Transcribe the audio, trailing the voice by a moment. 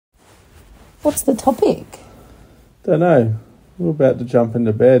What's the topic? Don't know. We're about to jump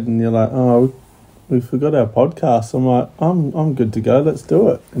into bed and you're like, oh, we forgot our podcast. I'm like, I'm good to go. Let's do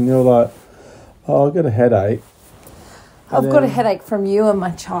it. And you're like, oh, I've got a headache. I've got a headache from you and my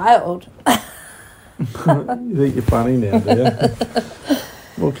child. You think you're funny now, do you?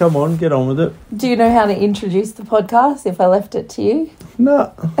 Well, come on, get on with it. Do you know how to introduce the podcast if I left it to you?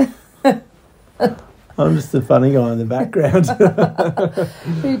 No. I'm just the funny guy in the background.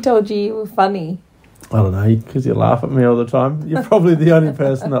 Who told you were funny? I don't know, because you laugh at me all the time. You're probably the only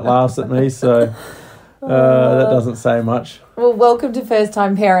person that laughs at me, so that doesn't say much. Well, welcome to First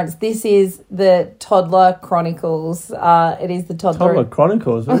Time Parents. This is the Toddler Chronicles. It is the Toddler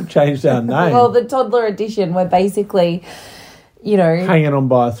Chronicles? We've changed our name. Well, the Toddler Edition. We're basically, hanging on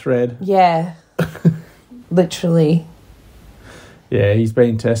by a thread. Yeah. Literally. Yeah, he's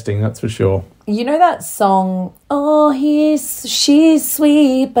been testing, that's for sure. You know that song, oh, she's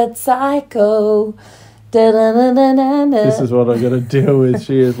sweet but psycho. Da-da-da-da-da-da. This is what I got to deal with.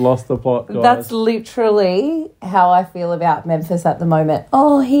 She has lost the plot, guys. That's literally how I feel about Memphis at the moment.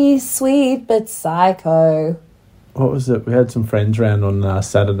 Oh, he's sweet but psycho. What was it? We had some friends around on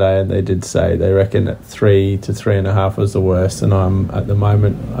Saturday and they did say they reckon that 3 to 3.5 was the worst, and I'm at the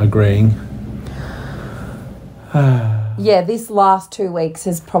moment agreeing. Yeah, this last 2 weeks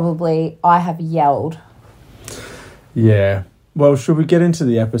has probably, I have yelled. Yeah. Well, should we get into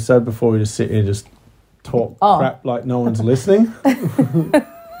the episode before we just sit here and just talk crap like no one's listening?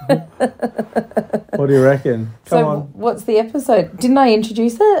 What do you reckon? Come on. What's the episode? Didn't I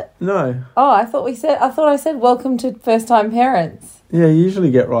introduce it? No. Oh, I thought I said welcome to First Time Parents. Yeah, you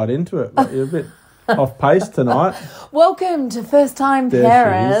usually get right into it, but you're a bit off pace tonight. Welcome to First Time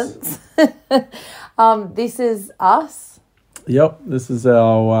Parents. This is us. Yep, this is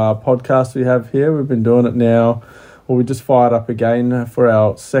our podcast we have here. We've been doing it now. Well, we just fired up again for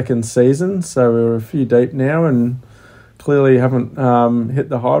our second season, so we're a few deep now and clearly haven't hit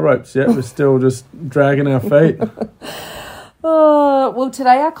the high ropes yet. We're still just dragging our feet. Well,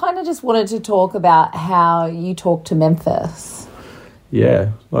 today I kind of just wanted to talk about how you talk to Memphis.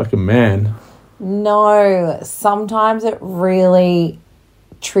 Yeah, like a man. No, sometimes it really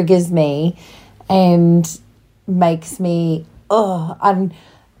triggers me and makes me,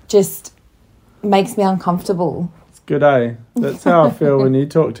 makes me uncomfortable. It's good, eh? That's how I feel when you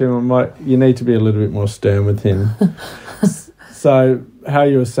talk to him. I'm like, you need to be a little bit more stern with him. So, how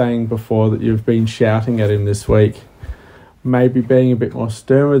you were saying before that you've been shouting at him this week, maybe being a bit more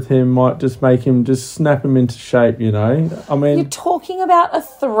stern with him might just make him, just snap him into shape, I mean... You're talking about a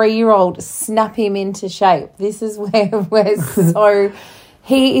 3-year-old, snap him into shape. This is where we're so...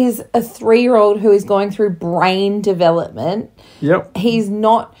 He is a 3-year-old who is going through brain development. Yep. He's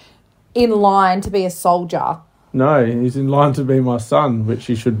not in line to be a soldier. No, he's in line to be my son, which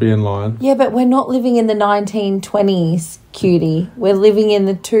he should be in line. Yeah, but we're not living in the 1920s, cutie. We're living in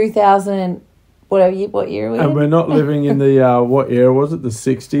the 2000, what year are we in? And we're not living in the, what era was it, the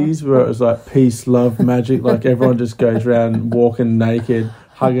 60s, where it was like peace, love, magic, like everyone just goes around walking naked,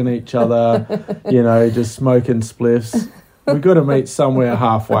 hugging each other, just smoking spliffs. We've got to meet somewhere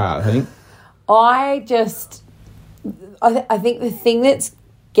halfway, I think. I think the thing that's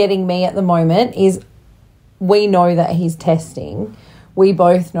getting me at the moment is we know that he's testing. We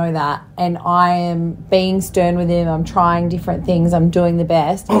both know that. And I am being stern with him. I'm trying different things. I'm doing the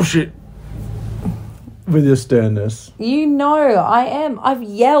best. Oh, shit. With your sternness. I am. I've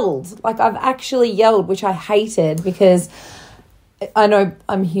yelled. Like, I've actually yelled, which I hated because... I know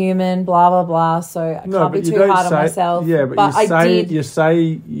I'm human, blah blah blah. So I can't be too hard on myself. Yeah, but you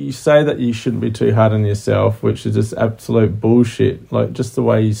say that you shouldn't be too hard on yourself, which is just absolute bullshit. Like, just the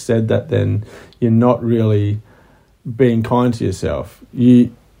way you said that, then you're not really being kind to yourself.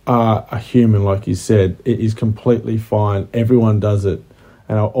 You are a human, like you said. It is completely fine. Everyone does it,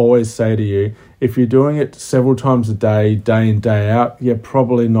 and I'll always say to you, if you're doing it several times a day, day in day out, you're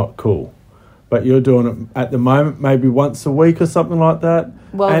probably not cool. But you're doing it at the moment maybe once a week or something like that.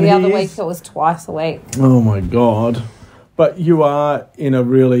 Well, and the other week it was twice a week. Oh, my God. But you are in a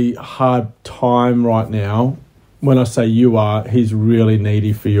really hard time right now. When I say you are, he's really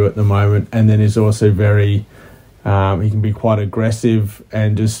needy for you at the moment. And then he's also very, he can be quite aggressive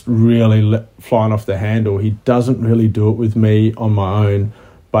and just really flying off the handle. He doesn't really do it with me on my own,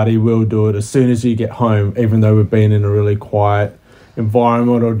 but he will do it as soon as you get home, even though we've been in a really quiet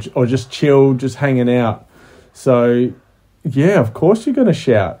environment or just chill, just hanging out. So yeah, of course you're going to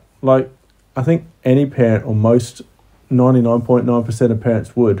shout. Like, I think any parent, or most 99.9% of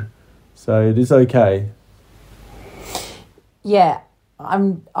parents would. So it is okay. Yeah,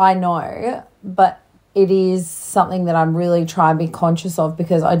 I know, but it is something that I'm really trying to be conscious of,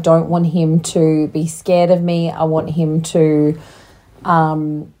 because I don't want him to be scared of me. I want him to,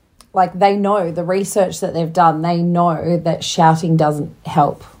 they know the research that they've done, they know that shouting doesn't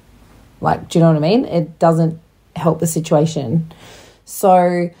help. Like, do you know what I mean? It doesn't help the situation.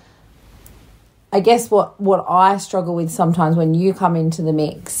 So I guess what I struggle with sometimes when you come into the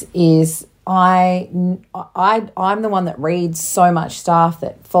mix is I'm the one that reads so much stuff,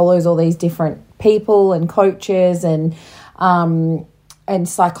 that follows all these different people and coaches and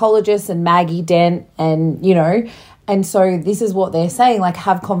psychologists and Maggie Dent and, you know, and so this is what they're saying, like,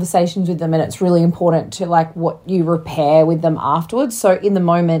 have conversations with them, and it's really important to, like, what you repair with them afterwards. So in the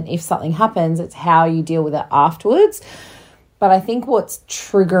moment, if something happens, it's how you deal with it afterwards. But I think what's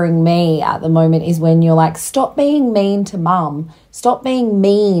triggering me at the moment is when you're like, stop being mean to mum, stop being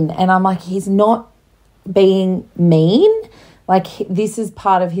mean. And I'm like, he's not being mean. Like, this is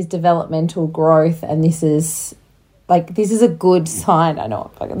part of his developmental growth, and this is a good sign. I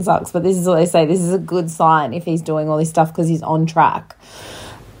know it fucking sucks, but this is what they say. This is a good sign if he's doing all this stuff, because he's on track.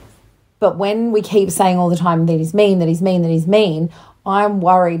 But when we keep saying all the time that he's mean, that he's mean, that he's mean, I'm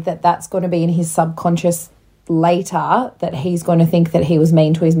worried that that's going to be in his subconscious later, that he's going to think that he was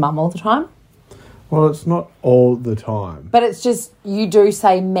mean to his mum all the time. Well, it's not all the time. But it's just, you do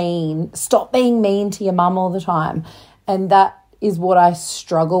say mean. Stop being mean to your mum all the time. And that is what I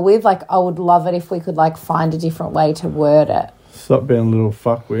struggle with. Like, I would love it if we could, like, find a different way to word it. Stop being a little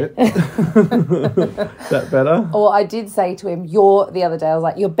fuckwit. Is that better? Or I did say to him, the other day, I was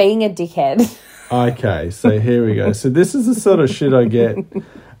like, you're being a dickhead. Okay, so here we go. So this is the sort of shit I get.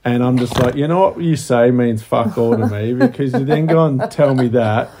 And I'm just like, you know what you say means fuck all to me, because you then go and tell me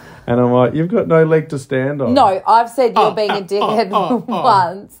that. And I'm like, you've got no leg to stand on. No, I've said you're being a dickhead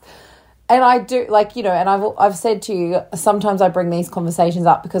once. And I do, like, you know, and I've said to you, sometimes I bring these conversations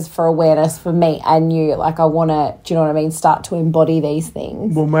up because for awareness for me and you, like, I want to, do you know what I mean, start to embody these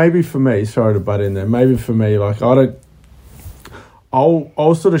things. Well, maybe for me, sorry to butt in there, maybe for me, like,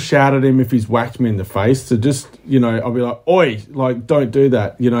 I'll sort of shout at him if he's whacked me in the face. So just, you know, I'll be like, oi, like, don't do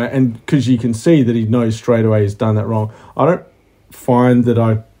that, you know, and because you can see that he knows straight away he's done that wrong. I don't find that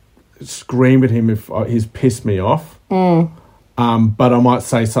I scream at him if he's pissed me off. But I might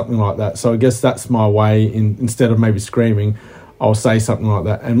say something like that. So I guess that's my way. Instead of maybe screaming, I'll say something like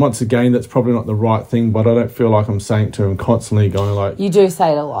that. And once again, that's probably not the right thing, but I don't feel like I'm saying it to him constantly, going like... You do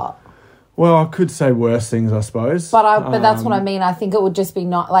say it a lot. Well, I could say worse things, I suppose. But that's what I mean. I think it would just be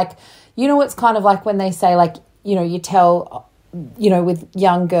not like... You know, it's kind of like when they say, like, you know, you tell, you know, with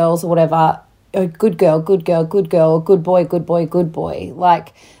young girls or whatever, oh, good girl, good girl, good girl, good boy, good boy, good boy.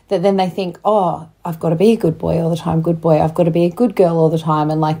 Like... that then they think, oh, I've got to be a good boy all the time, good boy, I've got to be a good girl all the time.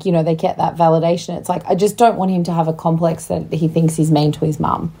 And, like, you know, they get that validation. It's like, I just don't want him to have a complex that he thinks he's mean to his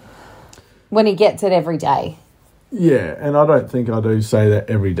mum when he gets it every day. Yeah, and I don't think I do say that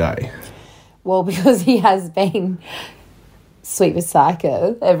every day. Well, because he has been sweet with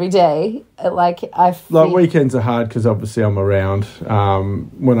psycho every day. Like, weekends are hard because obviously I'm around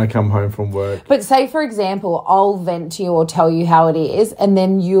when I come home from work. But say, for example, I'll vent to you or tell you how it is, and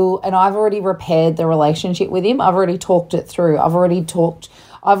then I've already repaired the relationship with him. I've already talked it through. I've already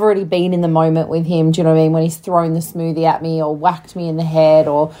been in the moment with him. Do you know what I mean? When he's thrown the smoothie at me or whacked me in the head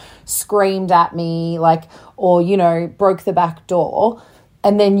or screamed at me, like, or, you know, broke the back door.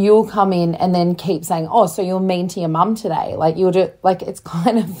 And then you'll come in and then keep saying, oh, so you're mean to your mum today. Like, you'll do, like, it's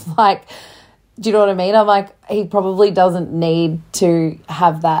kind of like, do you know what I mean? I'm like, he probably doesn't need to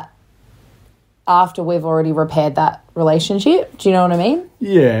have that after we've already repaired that relationship. Do you know what I mean?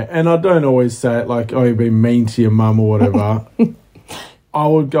 Yeah, and I don't always say it like, oh, you've been mean to your mum or whatever. I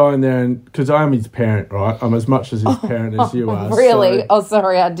would go in there and, because I am his parent, right? I'm as much as his parent as you are. Really? So,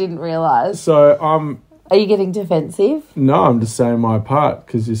 sorry, I didn't realise. So Are you getting defensive? No, I'm just saying my part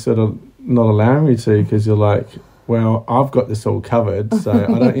because you're sort of not allowing me to, because you're like, well, I've got this all covered, so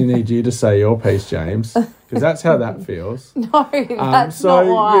I don't need you to say your piece, James, because that's how that feels. No, that's not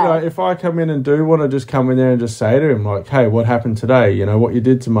why. You know, if I come in and do want to just come in there and just say to him, like, hey, what happened today? You know, what you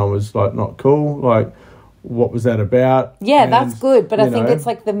did to mum was, like, not cool. Like, what was that about? Yeah, that's good, but I think it's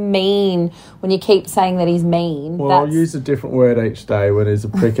like the mean, when you keep saying that he's mean. Well, I'll use a different word each day when he's a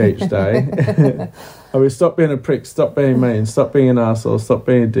prick each day. I mean, stop being a prick, stop being mean, stop being an arsehole, stop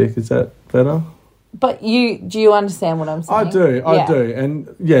being a dick. Is that better? But do you understand what I'm saying? I do.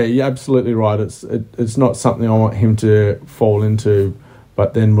 And, yeah, you're absolutely right. It's not something I want him to fall into,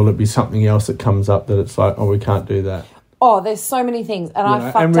 but then will it be something else that comes up that it's like, oh, we can't do that? Oh, there's so many things,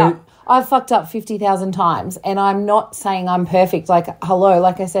 and I've fucked up 50,000 times, and I'm not saying I'm perfect. Like, hello,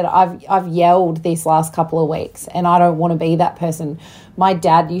 like I said, I've yelled this last couple of weeks, and I don't want to be that person. My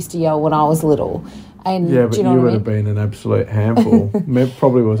dad used to yell when I was little. And Yeah, but do you know you what would I have mean? been an absolute handful. Mev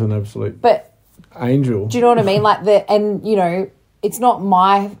probably was an absolute But angel. do you know what I mean? Like it's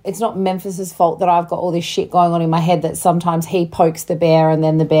not Memphis's fault that I've got all this shit going on in my head that sometimes he pokes the bear and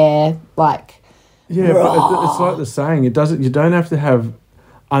then the bear like. Yeah, but it's like the saying. You don't have to have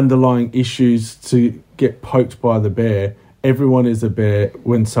underlying issues to get poked by the bear. Everyone is a bear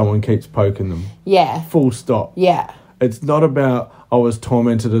when someone keeps poking them. Yeah. Full stop. Yeah. It's not about I was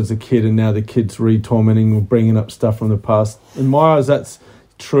tormented as a kid and now the kid's re-tormenting or bringing up stuff from the past. In my eyes, that's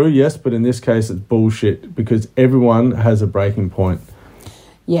true, yes, but in this case, it's bullshit because everyone has a breaking point.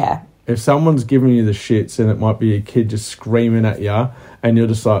 Yeah. If someone's giving you the shits and it might be a kid just screaming at you and you're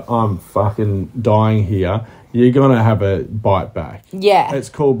just like, I'm fucking dying here, you're going to have a bite back. Yeah. It's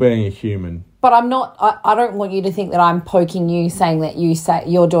called being a human. But I'm not, I don't want you to think that I'm poking you saying that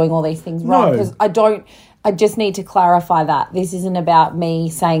you're doing all these things wrong. No. Because I just need to clarify that. This isn't about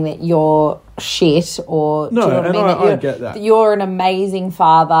me saying that you're shit or... No, do you know what and I mean? I get that. You're an amazing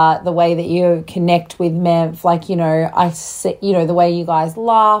father, the way that you connect with Memph, like, I see, the way you guys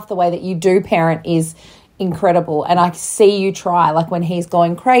laugh, the way that you do parent is incredible. And I see you try, like when he's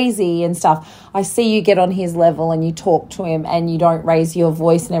going crazy and stuff, I see you get on his level and you talk to him and you don't raise your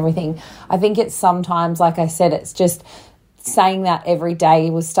voice and everything. I think it's sometimes, like I said, it's just... saying that every day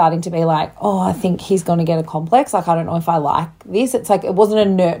was starting to be like, oh, I think he's going to get a complex. Like, I don't know if I like this. It's like, it wasn't a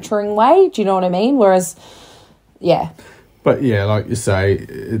nurturing way. Do you know what I mean? Whereas, yeah. But yeah, like you say,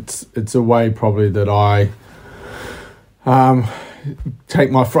 it's a way probably that I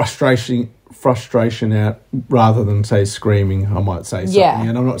take my frustration out rather than say screaming. I might say something. Yeah.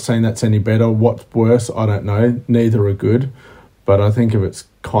 And I'm not saying that's any better. What's worse, I don't know. Neither are good. But I think if it's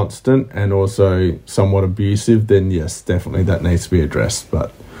constant and also somewhat abusive, then yes, definitely that needs to be addressed.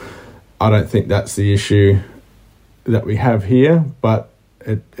 But I don't think that's the issue that we have here. But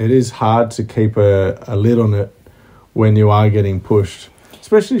it is hard to keep a lid on it when you are getting pushed,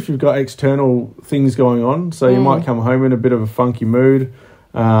 especially if you've got external things going on. So you might come home in a bit of a funky mood.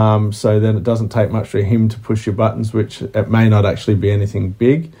 So then it doesn't take much for him to push your buttons, which it may not actually be anything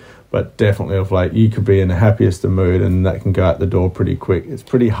big. But definitely of late, you could be in the happiest of mood and that can go out the door pretty quick. It's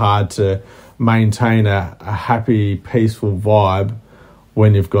pretty hard to maintain a happy, peaceful vibe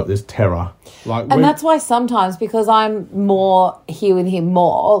when you've got this terror. And that's why sometimes, because I'm more here with him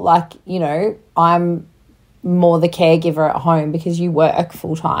more, like, I'm more the caregiver at home because you work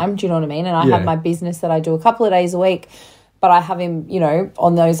full time. Do you know what I mean? And I have my business that I do a couple of days a week, but I have him,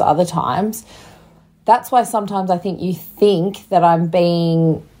 on those other times. That's why sometimes I think you think that I'm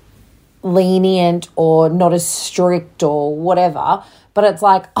being lenient or not as strict or whatever, but it's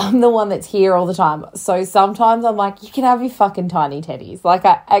like I'm the one that's here all the time. So sometimes I'm like, you can have your fucking tiny teddies. Like,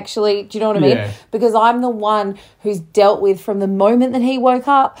 I actually, do you know what I mean? Yeah. Because I'm the one who's dealt with from the moment that he woke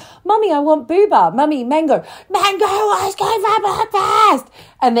up, Mummy, I want booba. Mummy, mango, ice cream for breakfast.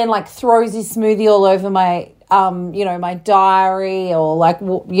 And then like throws his smoothie all over my, my diary or like,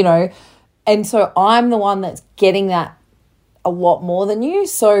 and so I'm the one that's getting that a lot more than you.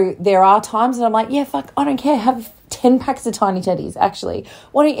 So there are times that I'm like, yeah, fuck, I don't care. Have 10 packs of tiny teddies, actually.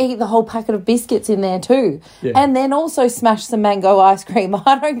 Why don't you eat the whole packet of biscuits in there too? Yeah. And then also smash some mango ice cream.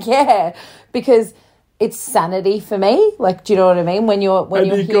 I don't care because it's sanity for me. Like, do you know what I mean? When you're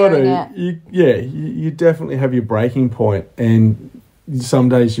hearing it. You definitely have your breaking point, and some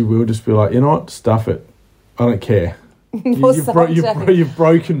days you will just be like, you know what, stuff it. I don't care. You've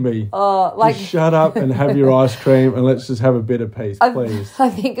broken me. Just shut up and have your ice cream and let's just have a bit of peace, please. I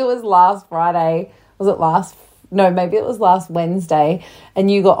think it was last Friday. Was it maybe it was last Wednesday,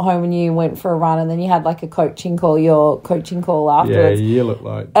 and you got home and you went for a run and then you had like your coaching call afterwards. Yeah, you look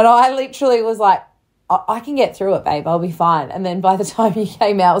like. And I literally was like, I can get through it, babe. I'll be fine. And then by the time you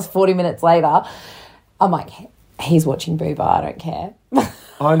came out, it was 40 minutes later. I'm like, he's watching Booba. I don't care.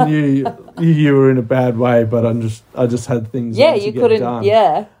 I knew you were in a bad way, but I just had things. Yeah, you couldn't. Done.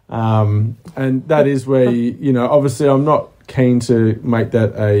 Yeah. And that is where obviously I'm not keen to make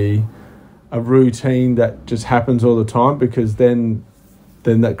that a routine that just happens all the time, because then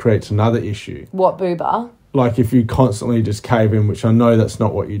that creates another issue. What, Booba? Like if you constantly just cave in, which I know that's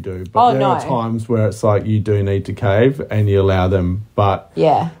not what you do, but there are times where it's like you do need to cave and you allow them. But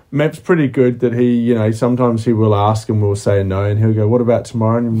yeah, Mep's pretty good that he, sometimes he will ask and we'll say no, and he'll go, what about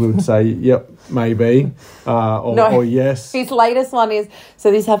tomorrow? And we would say, yep, maybe, or yes. His latest one is,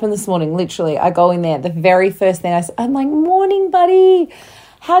 so this happened this morning, literally. I go in there, the very first thing I'm like, morning, buddy.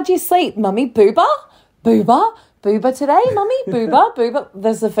 How'd you sleep? Mummy, Booba? Booba today, Mummy? Booba?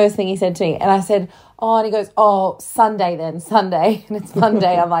 That's the first thing he said to me. And I said, and he goes, Sunday then, Sunday. And it's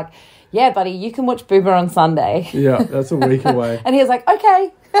Monday. I'm like, yeah, buddy, you can watch Boober on Sunday. Yeah, that's a week away. And he was like,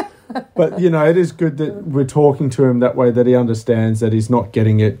 okay. But, you know, it is good that we're talking to him that way, that he understands that he's not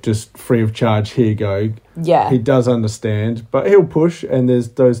getting it just free of charge. Here you go. Yeah. He does understand, but he'll push, and there's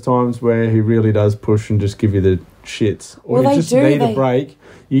those times where he really does push and just give you the shits. Or Well, you just need a break.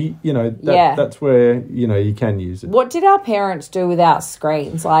 You know, that's where, you know, you can use it. What did our parents do without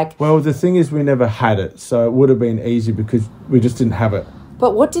screens? Like, Well, the thing is, we never had it, so it would have been easy because we just didn't have it.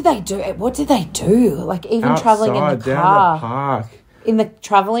 but what did they do? What did they do? Like, even traveling in the Outside, down car. the park.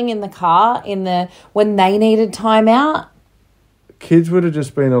 Traveling in the car, when they needed time out, Kids would have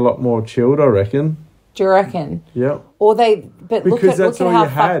just been a lot more chilled, I reckon. do you reckon? Yep. Or look Because at that's all how you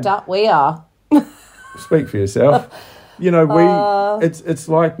had. fucked up we are. Speak for yourself. You know, it's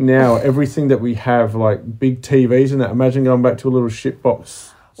like now everything that we have, like big TVs and that. Imagine going back to a little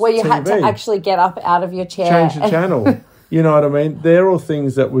shitbox Where you TV. had to actually get up out of your chair. Change the channel. You know what I mean? They're all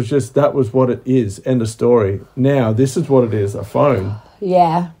things that was what it is. End of story. Now, this is what it is, a phone.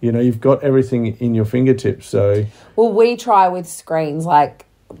 Yeah. You know, you've got everything in your fingertips, so... Well, we try with screens, like,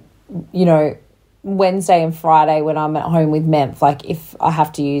 you know, Wednesday and Friday when I'm at home with Memph, like if I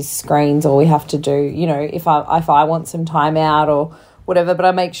have to use screens or we have to do, you know, if I want some time out or whatever, but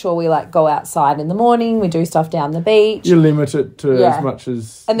I make sure we like go outside in the morning, we do stuff down the beach. You limit it to as much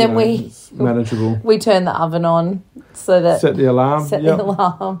as and then it's manageable. We turn the oven on so that set the alarm. The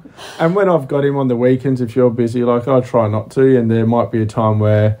alarm. And when I've got him on the weekends, if you're busy, like I try not to, and there might be a time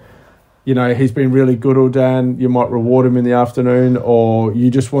where, you know, he's been really good all day and you might reward him in the afternoon, or you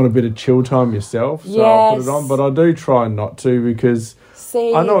just want a bit of chill time yourself. So I'll put it on, but I do try not to because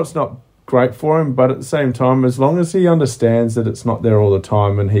I know it's not great for him, but at the same time, as long as he understands that it's not there all the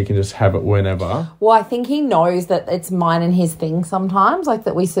time and he can just have it whenever. Well, I think he knows that it's mine and his thing sometimes, like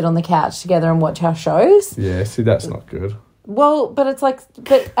that we sit on the couch together and watch our shows. Yeah, see, that's not good. Well, but it's like,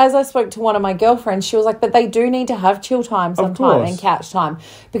 but as I spoke to one of my girlfriends, she was like, but they do need to have chill time sometime and couch time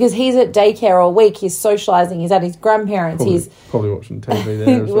because he's at daycare all week. He's socialising. He's at his grandparents. He's probably watching TV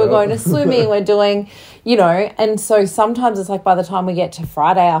there as we're going to swimming. We're doing, you know, and so sometimes it's like by the time we get to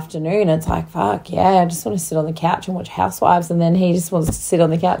Friday afternoon, it's like, fuck, yeah, I just want to sit on the couch and watch Housewives. And then he just wants to sit on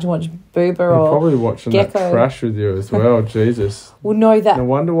the couch and watch Boober or probably watching Gecko. That Crash with you as well. Jesus. Well, no, that... No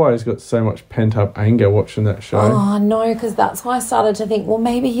wonder why he's got so much pent-up anger watching that show. Oh, no, because that's why I started to think, well,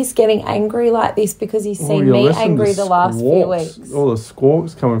 maybe he's getting angry like this because he's seen me angry the last few weeks. All the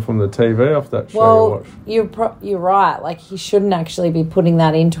squawks coming from the TV off that show well, you watch. You're right. Like, he shouldn't actually be putting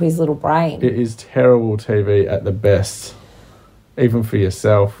that into his little brain. It is terrible TV at the best, even for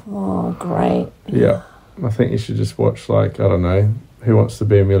yourself. Oh, great. Yeah. I think you should just watch, like, I don't know, Who Wants to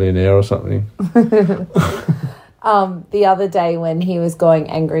Be a Millionaire or something. The other day when he was going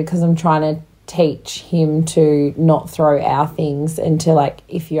angry because I'm trying to teach him to not throw our things and to, like,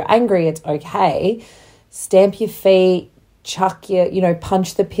 if you're angry, it's okay. Stamp your feet, chuck your, you know,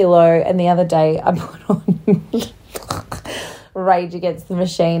 punch the pillow. And the other day I put on Rage Against the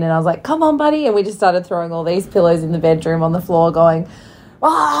Machine and I was like, come on, buddy. And we just started throwing all these pillows in the bedroom on the floor going,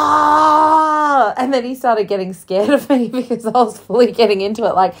 ah! And then he started getting scared of me because I was fully getting into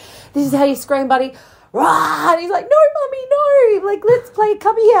it. Like, this is how you scream, buddy. Rah! And he's like, no, mummy, no. Like, let's play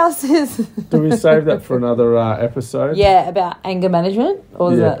Cubby Houses. Do we save that for another episode? Yeah, about anger management? Or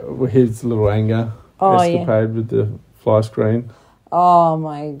was that? His little anger escapade with the fly screen. Oh,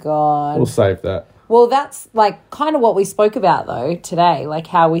 my God. We'll save that. Well, that's like kind of what we spoke about though today, like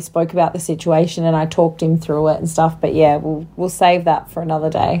how we spoke about the situation and I talked him through it and stuff. But yeah, we'll save that for another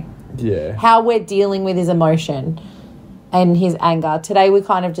day. Yeah. How we're dealing with his emotion and his anger. Today we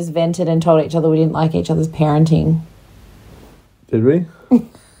kind of just vented and told each other we didn't like each other's parenting. Did we?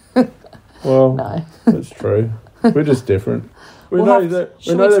 Well, no. That's true. We're just different. We know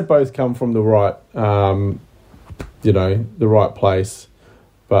they both come from the right, you know, the right place.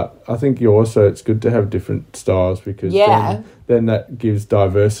 But I think it's good to have different styles because then that gives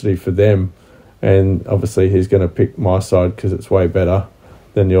diversity for them. And obviously he's going to pick my side because it's way better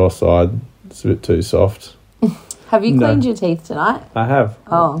than your side. It's a bit too soft. Have you cleaned your teeth tonight? I have.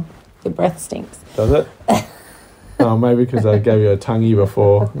 Oh, your breath stinks. Does it? Oh, maybe because I gave you a tonguey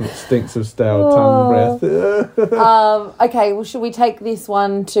before. It stinks of stale tongue breath. Okay, well, should we take this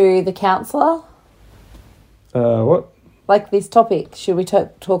one to the counsellor? What? Like this topic, should we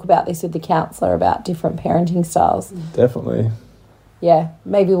talk about this with the counsellor about different parenting styles? Definitely. Yeah,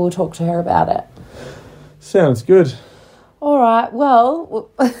 maybe we'll talk to her about it. Sounds good. All right, well...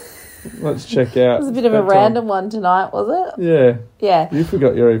 Let's check out. It was a bit of a random one tonight, was it? Yeah. Yeah. You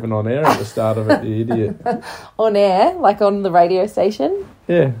forgot you're even on air at the start of it, you idiot. On air? Like on the radio station?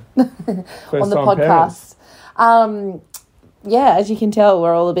 Yeah. On the podcast. yeah, as you can tell,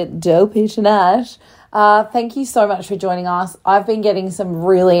 we're all a bit dopey tonight. Thank you so much for joining us. I've been getting some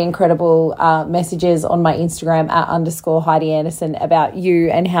really incredible messages on my Instagram @_ Heidi Anderson about you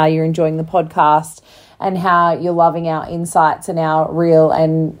and how you're enjoying the podcast and how you're loving our insights and our real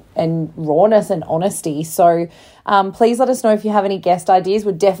and rawness and honesty. So please let us know if you have any guest ideas.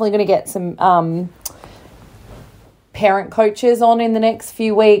 We're definitely going to get some parent coaches on in the next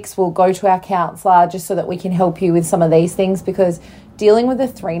few weeks. We'll go to our counsellor just so that we can help you with some of these things, because dealing with a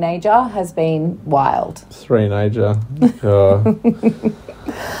three-nager has been wild. Three-nager.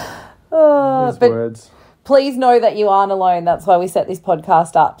 But words. Please know that you aren't alone. That's why we set this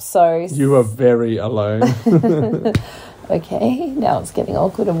podcast up. So you are very alone. Okay, now it's getting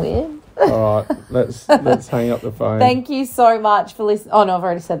awkward and weird. All right, let's hang up the phone. Thank you so much for listening. Oh no, I've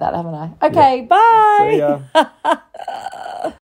already said that, haven't I? Okay, bye. See ya.